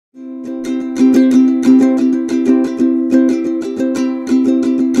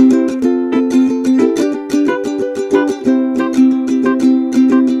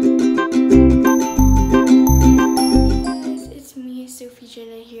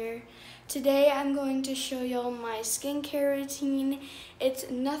here. Today I'm going to show y'all my skincare routine. It's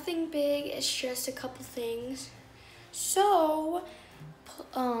nothing big, it's just a couple things. So,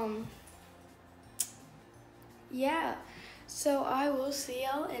 yeah. So I will see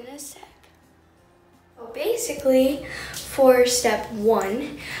y'all in a sec. Basically, for step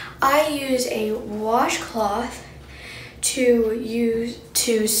 1, I use a washcloth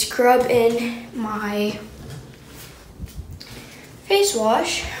to scrub in my face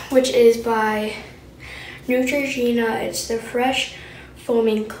wash, which is by Nuturegena. It's the Fresh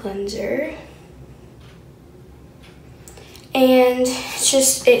Foaming Cleanser. And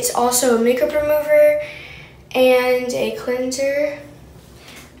it's also a makeup remover and a cleanser.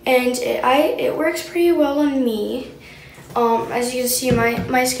 And it works pretty well on me. As you can see,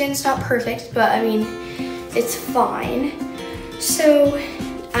 my skin's not perfect, but I mean, it's fine. So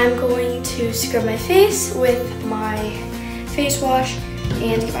I'm going to scrub my face with my face wash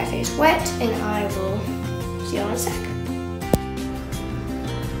and get my face wet, and I will see you in a sec.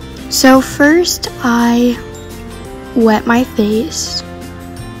 So first I wet my face.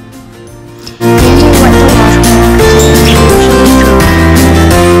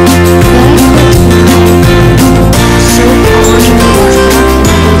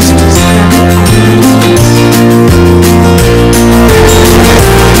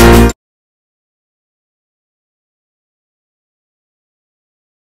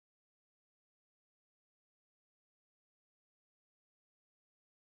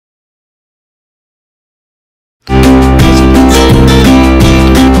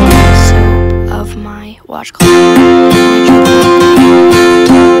 Of my washcloth.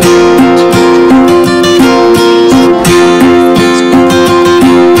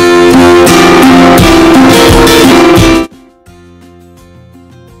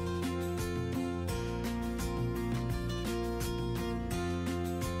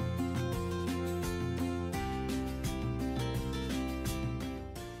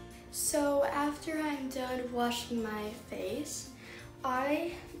 So after I'm done washing my face,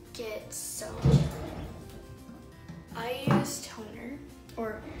 I use toner,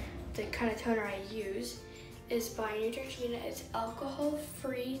 or the kind of toner I use is by Nuturegena. It's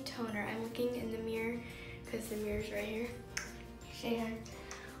alcohol-free toner. I'm looking in the mirror because the mirror's right here. And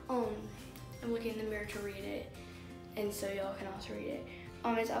I'm looking in the mirror to read it, and so y'all can also read it.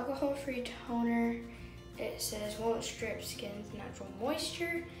 It's alcohol-free toner. It says won't strip skin's natural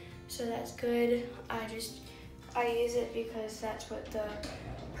moisture, so that's good. I use it because that's what the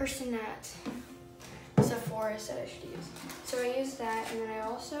person at Sephora said I should use. So I use that, and then I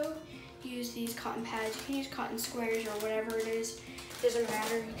also use these cotton pads. You can use cotton squares or whatever it is. It doesn't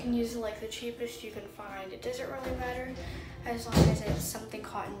matter. You can use like the cheapest you can find. It doesn't really matter as long as it's something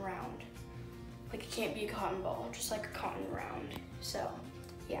cotton round. Like it can't be a cotton ball, just like a cotton round. So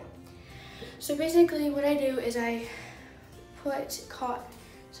yeah. So basically what I do is I put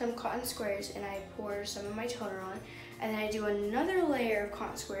some cotton squares and I pour some of my toner on it, and then I do another layer of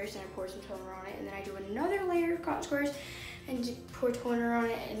cotton squares and I pour some toner on it, and then I do another layer of cotton squares and pour toner on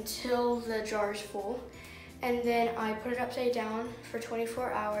it until the jar is full, and then I put it upside down for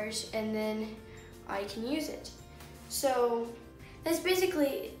 24 hours and then I can use it. So that's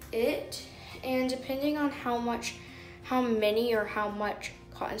basically it, and depending on how many or how much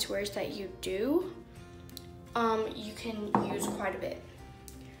cotton squares that you do, you can use quite a bit.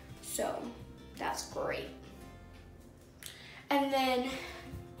 So that's great. And then,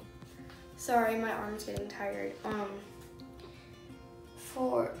 sorry, my arm's getting tired.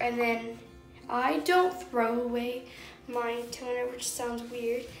 And then I don't throw away my toner, which sounds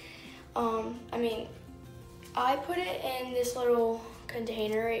weird. I mean, I put it in this little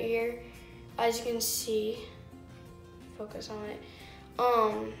container right here. As you can see, focus on it.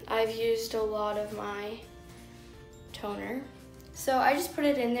 I've used a lot of my toner. So I just put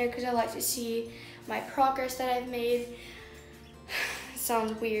it in there because I like to see my progress that I've made.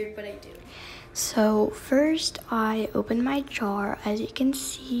 Sounds weird, but I do. So first I open my jar. As you can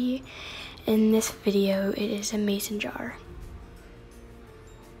see in this video, it is a mason jar.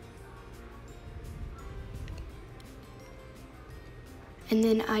 And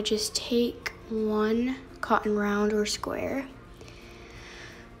then I just take one cotton round or square.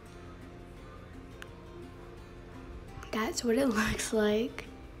 That's what it looks like.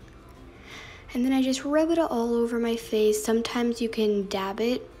 And then I just rub it all over my face. Sometimes you can dab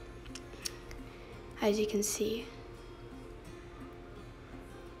it, as you can see.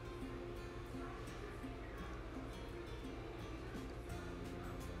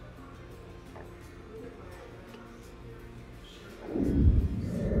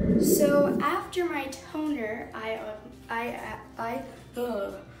 So after my toner, I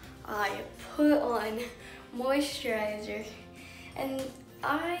I put on moisturizer, and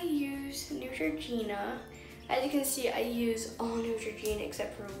I use Neutrogena. As you can see, I use all Neutrogena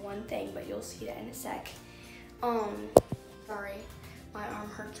except for one thing, but you'll see that in a sec. Sorry, my arm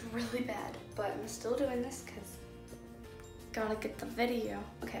hurts really bad, but I'm still doing this because gotta get the video.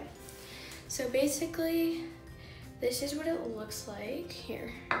 Okay, so basically, this is what it looks like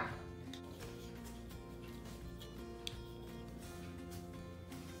here.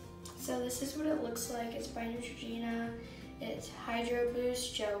 So this is what it looks like. It's by Neutrogena. It's Hydro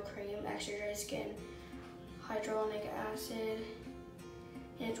Boost Gel Cream, Extra Dry Skin, Hyaluronic Acid,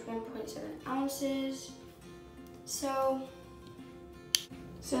 and it's 1.7 ounces. So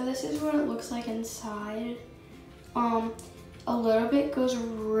this is what it looks like inside. A little bit goes a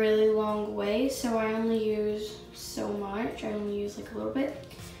really long way, so I only use so much. I only use like a little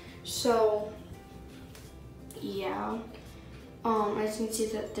bit. So yeah. As you can see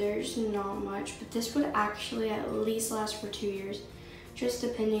that there's not much, but this would actually at least last for 2 years, just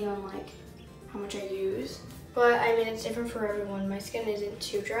depending on like how much I use. But I mean, it's different for everyone. My skin isn't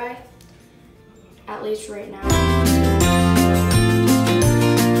too dry, at least right now.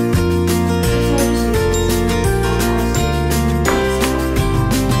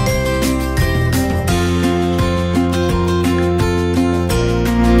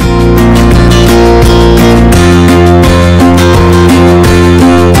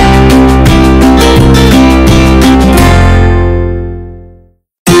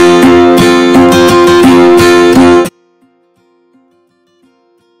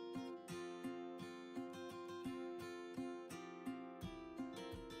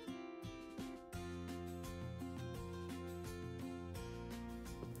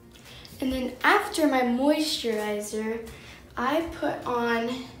 And then after my moisturizer, I put on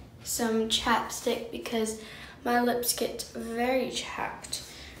some chapstick because my lips get very chapped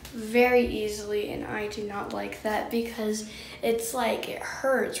very easily, and I do not like that because it's like it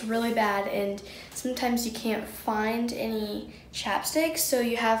hurts really bad, and sometimes you can't find any chapstick, so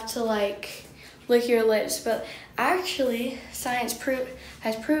you have to like lick your lips. But actually, science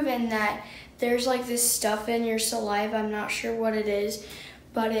has proven that there's like this stuff in your saliva, I'm not sure what it is,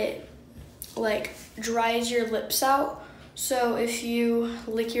 but it like dries your lips out. So if you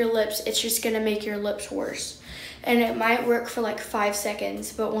lick your lips, it's just gonna make your lips worse. And it might work for like 5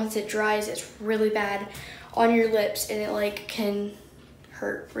 seconds, but once it dries, it's really bad on your lips, and it like can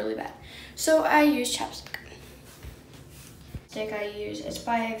hurt really bad. So I use chapstick. I use, it's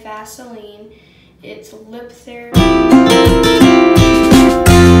by Vaseline. It's lip therapy.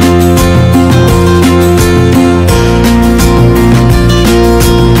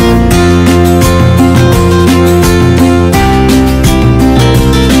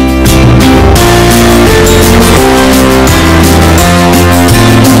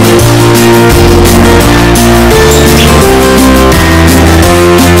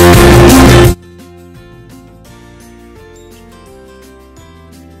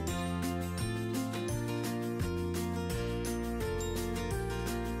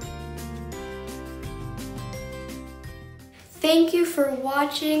 Thank you for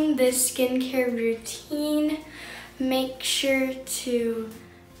watching this skincare routine. Make sure to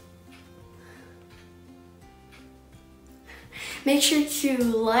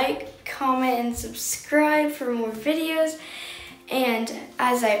like, comment, and subscribe for more videos. And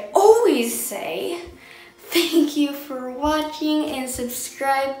as I always say, thank you for watching, and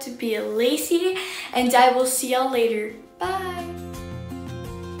subscribe to be a Lacey, and I will see y'all later. Bye.